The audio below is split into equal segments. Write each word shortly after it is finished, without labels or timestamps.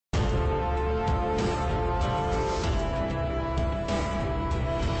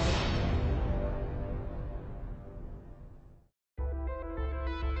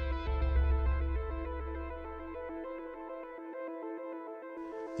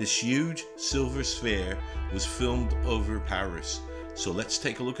This huge silver sphere was filmed over Paris. So let's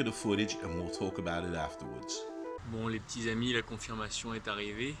take a look at the footage and we'll talk about it afterwards. Bon les petits amis, la confirmation est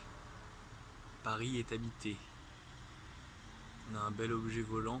arrivée. Paris est habité. On a un bel objet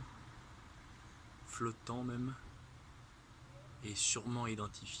volant, flottant même, et sûrement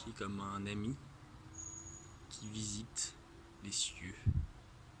identifié comme un ami qui visite les cieux.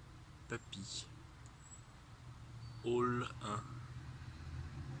 Papy. Hall 1.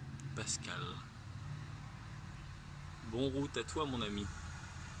 Pascal. Bon route à toi mon ami,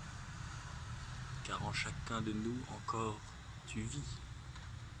 car en chacun de nous encore tu vis.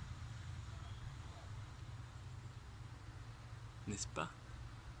 N'est-ce pas?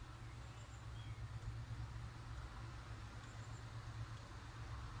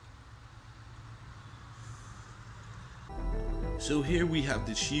 So here we have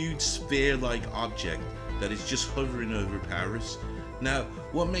this huge sphere-like object that is just hovering over Paris. Now,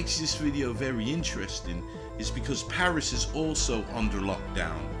 what makes this video very interesting is because Paris is also under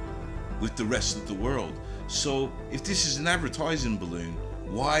lockdown with the rest of the world. So if this is an advertising balloon,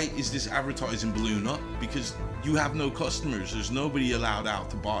 why is this advertising balloon up? Because you have no customers, there's nobody allowed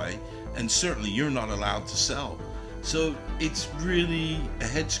out to buy, and certainly you're not allowed to sell. So it's really a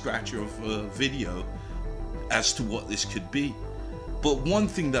head scratcher of a video as to what this could be. But one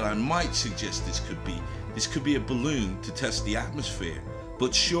thing that I might suggest this could be a balloon to test the atmosphere,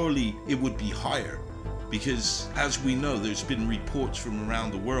 but surely it would be higher, because as we know, there's been reports from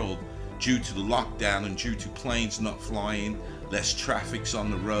around the world due to the lockdown and due to planes not flying, less traffic's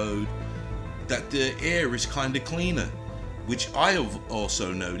on the road, that the air is kind of cleaner, which I have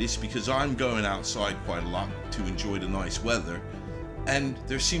also noticed because I'm going outside quite a lot to enjoy the nice weather, and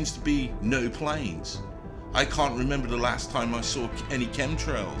there seems to be no planes. I can't remember the last time I saw any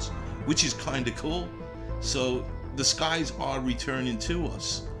chemtrails, which is kind of cool. So the skies are returning to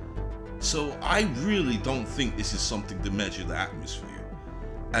us. So I really don't think this is something to measure the atmosphere.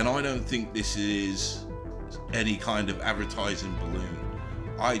 And I don't think this is any kind of advertising balloon.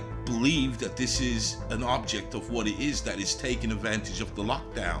 I believe that this is an object of what it is that is taking advantage of the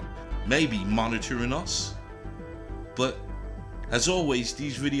lockdown, maybe monitoring us. But as always,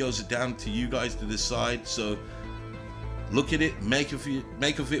 these videos are down to you guys to decide, so look at it, make of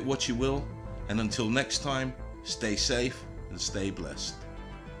it what you will, and until next time, stay safe and stay blessed.